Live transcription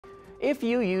If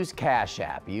you use Cash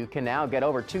App, you can now get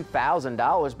over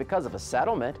 $2,000 because of a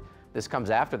settlement. This comes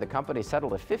after the company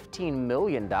settled a $15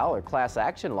 million class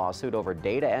action lawsuit over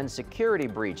data and security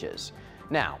breaches.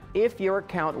 Now, if your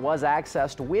account was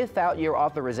accessed without your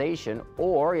authorization,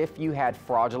 or if you had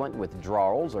fraudulent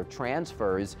withdrawals or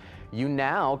transfers, you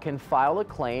now can file a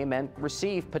claim and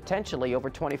receive potentially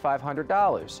over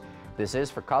 $2,500. This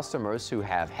is for customers who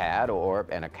have had or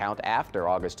an account after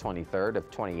August 23rd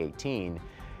of 2018.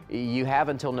 You have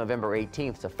until November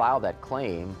 18th to file that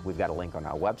claim. We've got a link on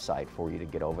our website for you to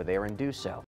get over there and do so.